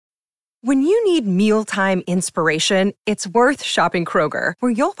When you need mealtime inspiration, it's worth shopping Kroger,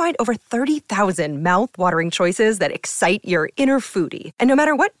 where you'll find over 30,000 mouth-watering choices that excite your inner foodie. And no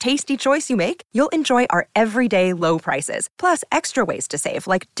matter what tasty choice you make, you'll enjoy our everyday low prices, plus extra ways to save,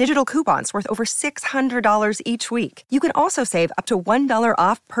 like digital coupons worth over $600 each week. You can also save up to $1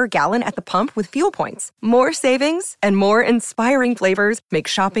 off per gallon at the pump with fuel points. More savings and more inspiring flavors make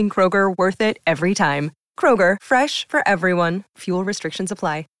shopping Kroger worth it every time. Kroger, fresh for everyone. Fuel restrictions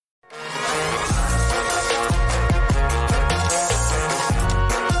apply.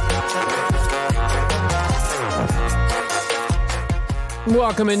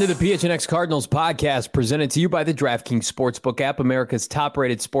 Welcome into the PHNX Cardinals podcast, presented to you by the DraftKings Sportsbook app, America's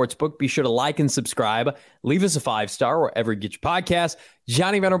top-rated sportsbook. Be sure to like and subscribe. Leave us a 5-star wherever you get your podcast.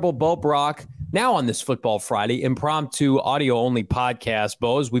 Johnny Venerable, Bo Brock, now on this Football Friday, impromptu audio-only podcast,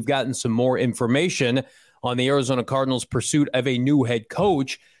 Bo's. We've gotten some more information on the Arizona Cardinals' pursuit of a new head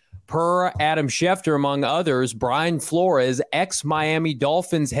coach. Per Adam Schefter, among others, Brian Flores, ex-Miami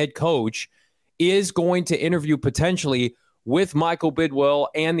Dolphins head coach, is going to interview potentially with Michael Bidwill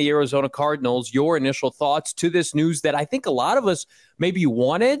and the Arizona Cardinals. Your initial thoughts to this news that I think a lot of us maybe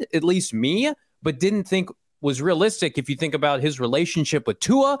wanted, at least me, but didn't think was realistic if you think about his relationship with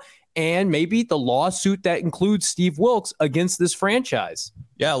Tua and maybe the lawsuit that includes Steve Wilks against this franchise.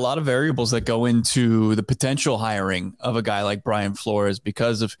 Yeah, a lot of variables that go into the potential hiring of a guy like Brian Flores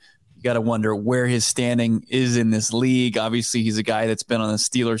because of, you got to wonder where his standing is in this league. Obviously, he's a guy that's been on the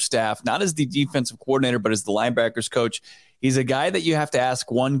Steelers staff, not as the defensive coordinator, but as the linebackers coach. He's a guy that you have to ask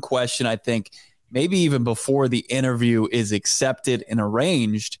one question, I think, maybe even before the interview is accepted and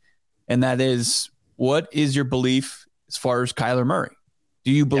arranged, and that is, what is your belief as far as Kyler Murray?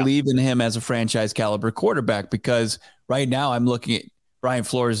 Do you believe in him as a franchise caliber quarterback? Because right now I'm looking at Brian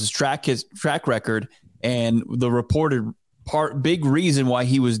Flores' track record, and the reported big reason why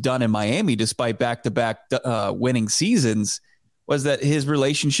he was done in Miami despite back-to-back winning seasons was that his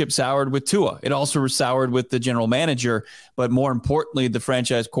relationship soured with Tua. It also soured with the general manager, but more importantly, the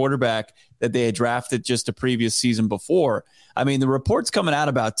franchise quarterback that they had drafted just a previous season before. I mean, the reports coming out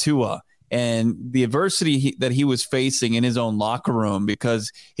about Tua and the adversity that he was facing in his own locker room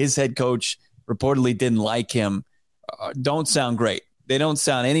because his head coach reportedly didn't like him don't sound great. They don't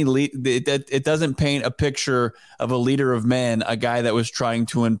sound it doesn't paint a picture of a leader of men, a guy that was trying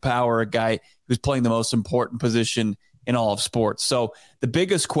to empower a guy who's playing the most important position in all of sports. So the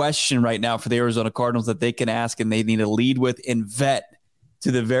biggest question right now for the Arizona Cardinals that they can ask and they need to lead with and vet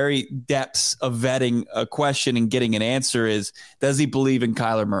to the very depths of vetting a question and getting an answer is, does he believe in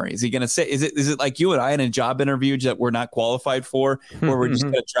Kyler Murray? Is he going to say, is it like you and I in a job interview that we're not qualified for, where we're just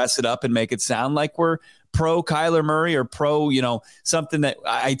going to dress it up and make it sound like we're pro Kyler Murray or pro, something that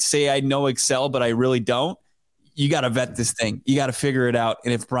I'd say I know Excel, but I really don't. You got to vet this thing. You got to figure it out.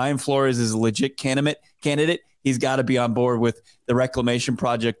 And if Brian Flores is a legit candidate, he's got to be on board with the reclamation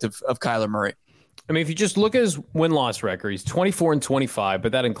project of Kyler Murray. I mean, if you just look at his win-loss record, he's 24-25,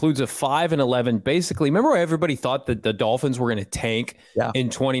 but that includes a 5-11. Basically, remember everybody thought that the Dolphins were going to tank in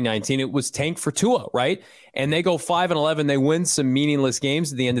 2019? It was tank for Tua, right? And they go 5-11. They win some meaningless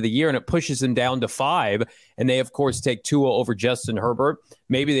games at the end of the year, and it pushes them down to 5. And they, of course, take Tua over Justin Herbert.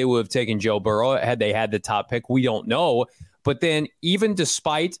 Maybe they would have taken Joe Burrow had they had the top pick. We don't know. But then even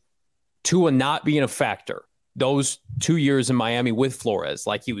despite Tua not being a factor, those 2 years in Miami with Flores,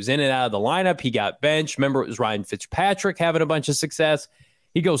 like he was in and out of the lineup, he got benched. Remember, it was Ryan Fitzpatrick having a bunch of success.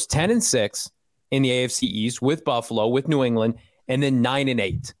 He goes 10-6 in the AFC East with Buffalo, with New England, and then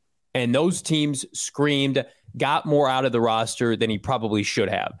 9-8. And those teams screamed, got more out of the roster than he probably should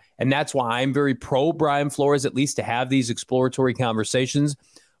have. And that's why I'm very pro Brian Flores, at least to have these exploratory conversations.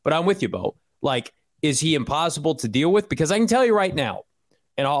 But I'm with you, Bo. Like, is he impossible to deal with? Because I can tell you right now,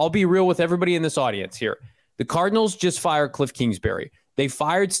 and I'll be real with everybody in this audience here, the Cardinals just fired Cliff Kingsbury. They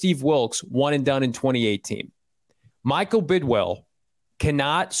fired Steve Wilks, one and done in 2018. Michael Bidwill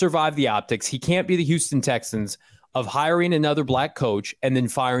cannot survive the optics. He can't be the Houston Texans of hiring another black coach and then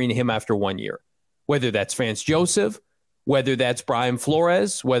firing him after 1 year. Whether that's Vance Joseph, whether that's Brian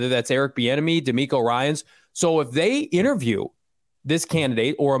Flores, whether that's Eric Bieniemy, D'Amico Ryans. So if they interview this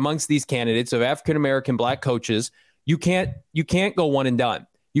candidate or amongst these candidates of African-American black coaches, you can't go one and done.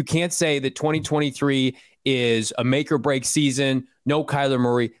 You can't say that 2023 is a make or break season. No Kyler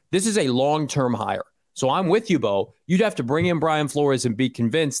Murray. This is a long-term hire. So I'm with you, Bo. You'd have to bring in Brian Flores and be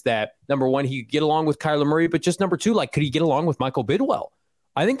convinced that, number one, he could get along with Kyler Murray, but just number two, like, could he get along with Michael Bidwill?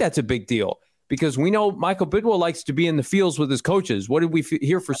 I think that's a big deal because we know Michael Bidwell likes to be in the fields with his coaches. What did we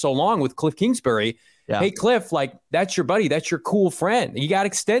hear for so long with Cliff Kingsbury? Yeah. Hey, Cliff, like, that's your buddy. That's your cool friend. You got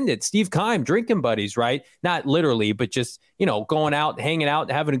extended. Steve Keim, drinking buddies, right? Not literally, but just, going out, hanging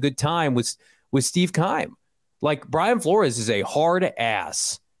out, having a good time with Steve Keim. Like, Brian Flores is a hard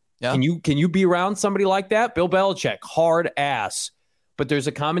ass. Yeah. Can you be around somebody like that? Bill Belichick, hard ass. But there's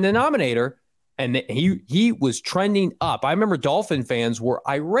a common denominator, and he was trending up. I remember Dolphin fans were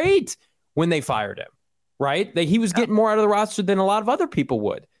irate when they fired him, right? He was getting more out of the roster than a lot of other people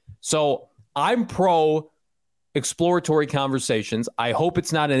would. So I'm pro exploratory conversations. I hope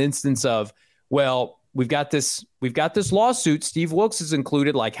it's not an instance of, well, we've got this lawsuit. Steve Wilks is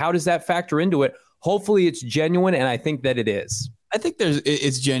included. Like, how does that factor into it? Hopefully it's genuine, and I think that it is. I think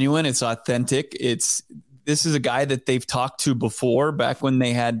it's genuine. It's authentic. This is a guy that they've talked to before, back when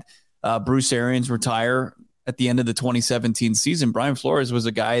they had Bruce Arians retire at the end of the 2017 season. Brian Flores was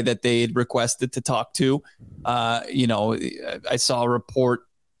a guy that they had requested to talk to. I saw a report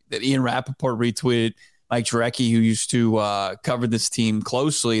that Ian Rappaport retweeted, Mike Jurecki, who used to cover this team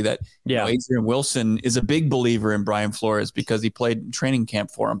closely, that Adrian Wilson is a big believer in Brian Flores because he played training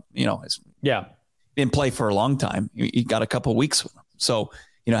camp for him. Didn't play for a long time. He got a couple of weeks with him. So,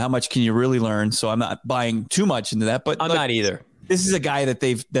 how much can you really learn? So I'm not buying too much into that, but I'm not either. This is a guy that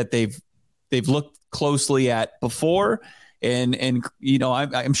they've looked closely at before. And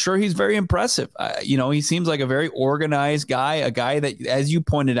I'm sure he's very impressive. He seems like a very organized guy, a guy that, as you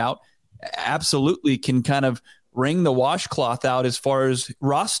pointed out, absolutely can kind of wring the washcloth out as far as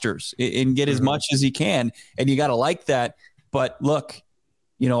rosters and get as much as he can. And you got to like that. But look,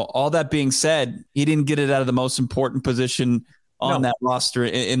 all that being said, he didn't get it out of the most important position on that roster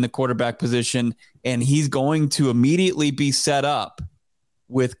in the quarterback position. And he's going to immediately be set up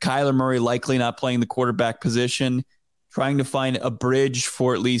with Kyler Murray likely not playing the quarterback position, trying to find a bridge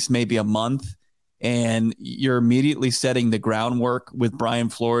for at least maybe a month. And you're immediately setting the groundwork with Brian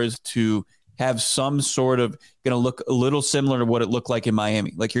Flores to have some sort of going to look a little similar to what it looked like in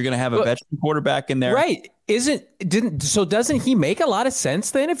Miami. Like, you're going to have a veteran quarterback in there. Right. Doesn't he make a lot of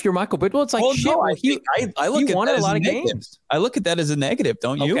sense then if you're Michael Bidwell? It's like, I look at that as a lot of games. I look at that as a negative,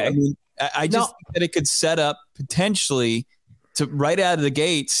 don't you? Okay. I mean, I just think that it could set up potentially to right out of the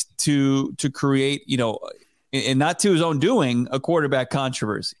gates to create, and not to his own doing, a quarterback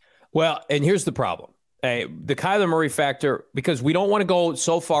controversy. Well, and here's the problem. The Kyler Murray factor, because we don't want to go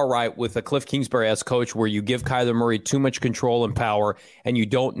so far right with a Cliff Kingsbury as coach where you give Kyler Murray too much control and power and you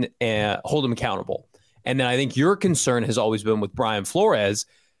don't hold him accountable. And then I think your concern has always been with Brian Flores.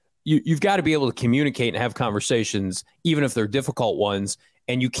 You've got to be able to communicate and have conversations, even if they're difficult ones.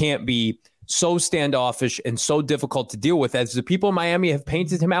 And you can't be so standoffish and so difficult to deal with as the people in Miami have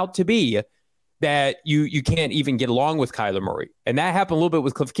painted him out to be, that you can't even get along with Kyler Murray. And that happened a little bit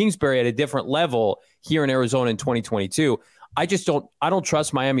with Cliff Kingsbury at a different level here in Arizona in 2022. I don't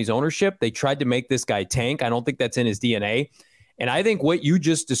trust Miami's ownership. They tried to make this guy tank. I don't think that's in his DNA. And I think what you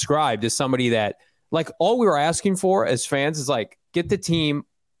just described is somebody that, like, all we were asking for as fans is, like, get the team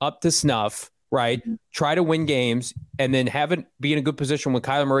up to snuff, right? Mm-hmm. Try to win games, and then have it be in a good position when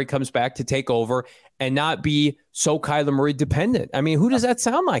Kyler Murray comes back to take over, and not be so Kyler Murray dependent. I mean, who does that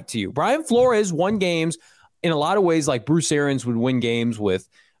sound like to you? Brian Flores won games in a lot of ways like Bruce Arians would win games with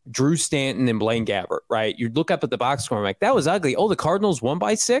Drew Stanton and Blaine Gabbert, right? You'd look up at the box score and like, that was ugly. Oh, the Cardinals won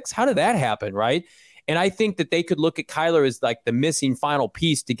by 6? How did that happen, right? And I think that they could look at Kyler as like the missing final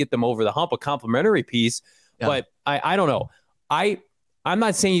piece to get them over the hump, a complimentary piece. Yeah. But I don't know. I'm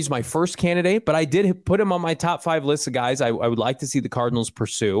not saying he's my first candidate, but I did put him on my top 5 list of guys I would like to see the Cardinals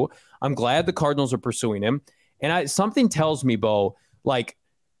pursue. I'm glad the Cardinals are pursuing him. And something tells me, Bo, like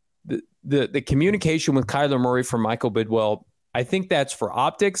the communication with Kyler Murray from Michael Bidwell, I think that's for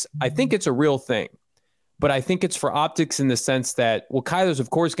optics. I think it's a real thing. But I think it's for optics in the sense that, well, Kyler's,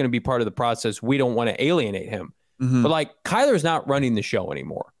 of course, going to be part of the process. We don't want to alienate him. Mm-hmm. But, like, Kyler's not running the show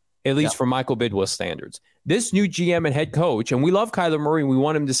anymore, at least for Michael Bidwell standards. This new GM and head coach, and we love Kyler Murray and we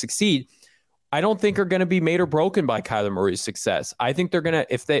want him to succeed, I don't think are going to be made or broken by Kyler Murray's success. I think they're going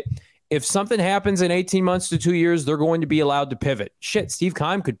to, if something happens in 18 months to 2 years, they're going to be allowed to pivot. Shit, Steve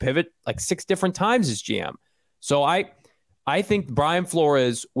Keim could pivot like 6 different times as GM. So I think Brian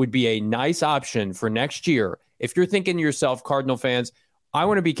Flores would be a nice option for next year. If you're thinking to yourself, Cardinal fans, I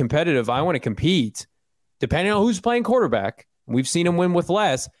want to be competitive, I want to compete, depending on who's playing quarterback, we've seen him win with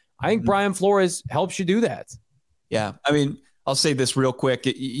less. I think Brian Flores helps you do that. Yeah. I mean, I'll say this real quick.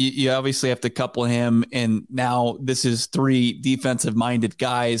 You obviously have to couple him, and now this is 3 defensive-minded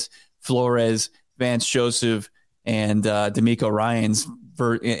guys, Flores, Vance Joseph, and D'Amico Ryans,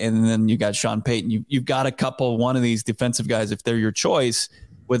 and then you got Sean Payton. You've got to couple one of these defensive guys, if they're your choice,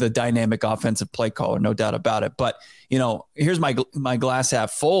 with a dynamic offensive play caller, no doubt about it. But, here's my glass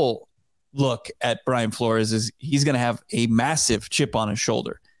half full look at Brian Flores is he's going to have a massive chip on his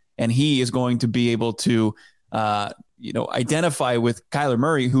shoulder, and he is going to be able to, identify with Kyler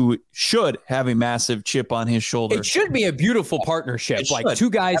Murray, who should have a massive chip on his shoulder. It should be a beautiful partnership, like two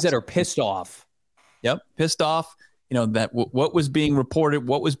guys that are pissed off. Yep, pissed off. That what was being reported,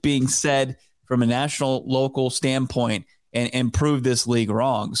 what was being said from a national, local standpoint, and prove this league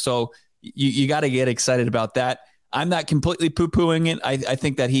wrong. So you got to get excited about that. I'm not completely poo-pooing it. I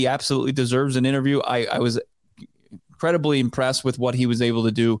think that he absolutely deserves an interview. I was incredibly impressed with what he was able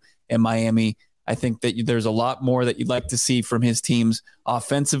to do in Miami. I think that there's a lot more that you'd like to see from his teams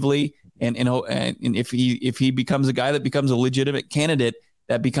offensively, and if he becomes a guy that becomes a legitimate candidate,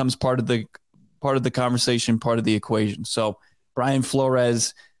 that becomes part of the conversation, part of the equation. So Brian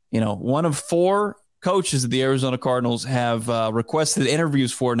Flores, one of 4 coaches that the Arizona Cardinals have requested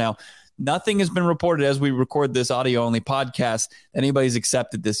interviews for. Now, nothing has been reported as we record this audio only podcast. Anybody's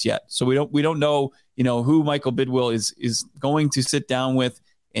accepted this yet, so we don't know who Michael Bidwill is going to sit down with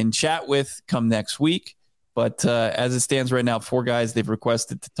and chat with come next week. But as it stands right now, 4 guys they've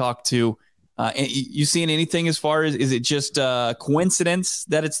requested to talk to. You seeing anything as far as, is it just coincidence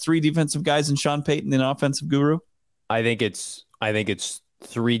that it's 3 defensive guys and Sean Payton, an offensive guru? I think it's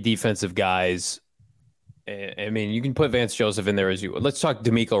 3 defensive guys. I mean, you can put Vance Joseph in there as you would. Let's talk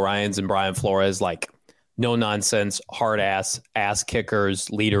D'Amico Ryans and Brian Flores, like no nonsense, hard ass kickers,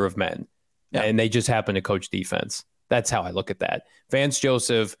 leader of men. Yeah. And they just happen to coach defense. That's how I look at that. Vance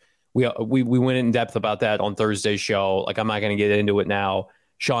Joseph, we went in depth about that on Thursday's show. Like, I'm not going to get into it now.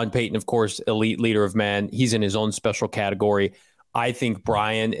 Sean Payton, of course, elite leader of men. He's in his own special category. I think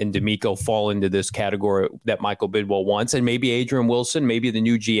Brian and D'Amico fall into this category that Michael Bidwill wants, and maybe Adrian Wilson, maybe the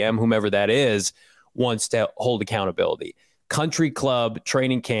new GM, whomever that is, wants to hold accountability. Country club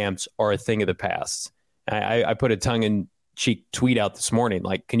training camps are a thing of the past. I put a tongue-in-cheek tweet out this morning.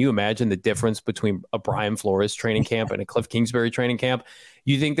 Like, can you imagine the difference between a Brian Flores training camp and a Cliff Kingsbury training camp?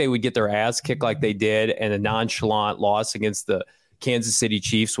 You think they would get their ass kicked like they did, and a nonchalant loss against the Kansas City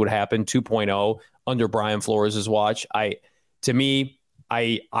Chiefs would happen 2.0 under Brian Flores' watch? I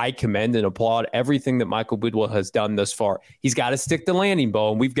commend and applaud everything that Michael Bidwill has done thus far. He's got to stick the landing,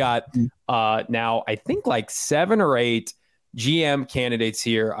 Bo. And we've got now, I think, like 7 or 8 GM candidates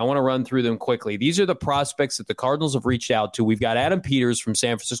here. I want to run through them quickly. These are the prospects that the Cardinals have reached out to. We've got Adam Peters from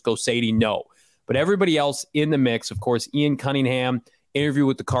San Francisco saying no. But everybody else in the mix, of course, Ian Cunningham, interview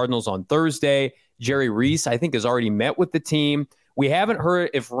with the Cardinals on Thursday. Jerry Reese, I think, has already met with the team. We haven't heard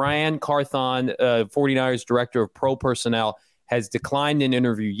if Ryan Carthon, 49ers director of pro personnel, has declined an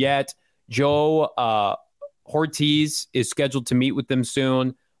interview yet. Joe Ortiz is scheduled to meet with them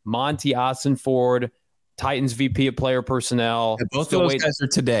soon. Monty Ossenford, Titans VP of player personnel. Yeah, both of those guys are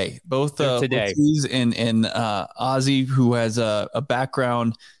today. Both today. Ortiz and Ozzie, who has a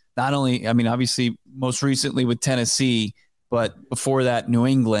background, not only, I mean, obviously most recently with Tennessee, but before that, New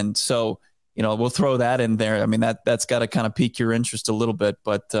England. So, we'll throw that in there. I mean, that's got to kind of pique your interest a little bit.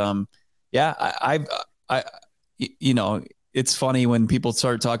 But it's funny when people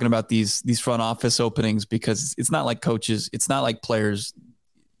start talking about these front office openings, because it's not like coaches, it's not like players.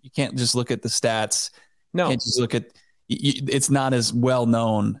 You can't just look at the stats. No, you can't just look at. It's not as well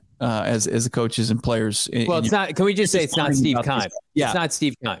known as the coaches and players. Well, it's not. Can we just say it's not Steve Keim? Yeah, it's not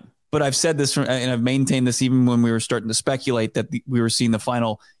Steve Keim. But I've said this, and I've maintained this even when we were starting to speculate that we were seeing the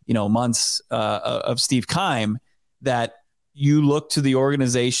final, months of Steve Keim, that you look to the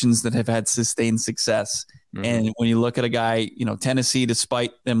organizations that have had sustained success. Mm-hmm. And when you look at a guy, Tennessee,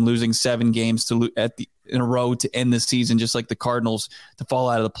 despite them losing 7 games in a row to end the season, just like the Cardinals, to fall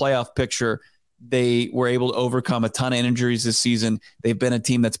out of the playoff picture, they were able to overcome a ton of injuries this season. They've been a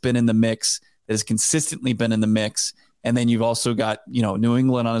team that's been in the mix, that has consistently been in the mix. And then you've also got, New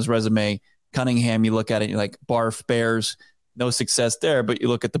England on his resume. Cunningham, you look at it, you're like, barf, Bears, no success there. But you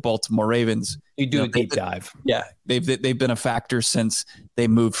look at the Baltimore Ravens. You do a deep dive. Yeah, they've been a factor since they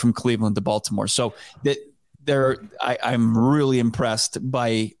moved from Cleveland to Baltimore. So I'm really impressed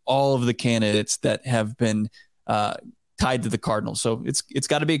by all of the candidates that have been tied to the Cardinals. So it's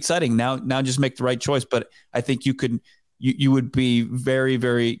got to be exciting. Now just make the right choice. But I think you would be very,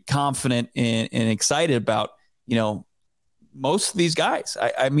 very confident and excited about, most of these guys.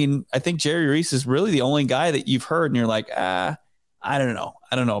 I mean, I think Jerry Reese is really the only guy that you've heard and you're like, I don't know.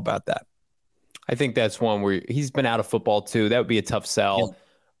 I don't know about that. I think that's one where he's been out of football too. That would be a tough sell. Yeah.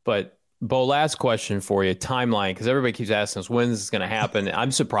 But Bo, last question for you. Timeline, because everybody keeps asking us when this is going to happen.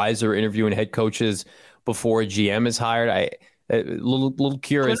 I'm surprised they're interviewing head coaches before a GM is hired. A little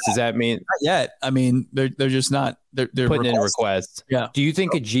curious. Does that mean? Not yet. I mean, they're just not they're putting in requests. Yeah. Do you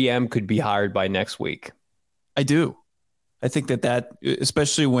think a GM could be hired by next week? I do. I think that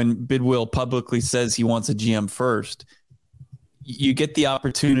especially when Bidwill publicly says he wants a GM first, you get the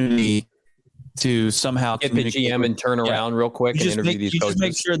opportunity to somehow get the GM and turn around real quick and interview these coaches. Just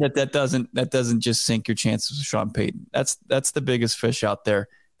make sure that doesn't just sink your chances with Sean Payton. That's the biggest fish out there.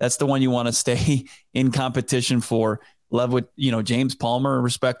 That's the one you want to stay in competition for. Love what James Palmer, a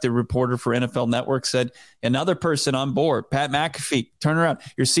respected reporter for NFL Network, said. Another person on board, Pat McAfee. Turn around.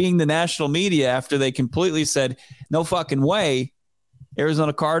 You're seeing the national media after they completely said, "No fucking way."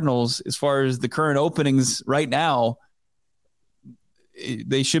 Arizona Cardinals, as far as the current openings right now,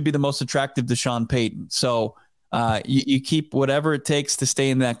 they should be the most attractive to Sean Payton. So you keep whatever it takes to stay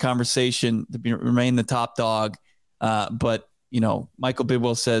in that conversation, to remain the top dog. But Michael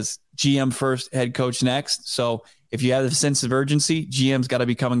Bidwill says GM first, head coach next. So if you have a sense of urgency, GM's got to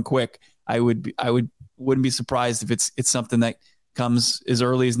be coming quick. I wouldn't be surprised if it's something that comes as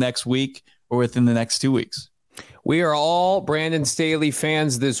early as next week or within the next 2 weeks. We are all Brandon Staley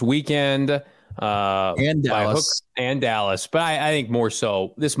fans this weekend. And Dallas. But I think more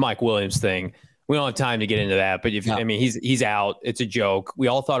so this Mike Williams thing. We don't have time to get into that. But he's out. It's a joke. We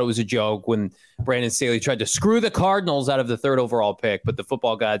all thought it was a joke when Brandon Staley tried to screw the Cardinals out of the 3rd overall pick. But the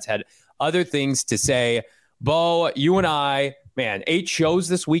football gods had other things to say. Bo, you and I, man, 8 shows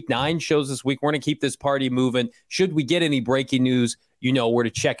this week, 9 shows this week. We're going to keep this party moving. Should we get any breaking news, where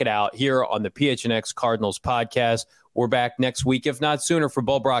to check it out here on the PHNX Cardinals podcast. We're back next week, if not sooner. For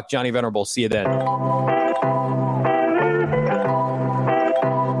Bo Brock, Johnny Venerable. See you then.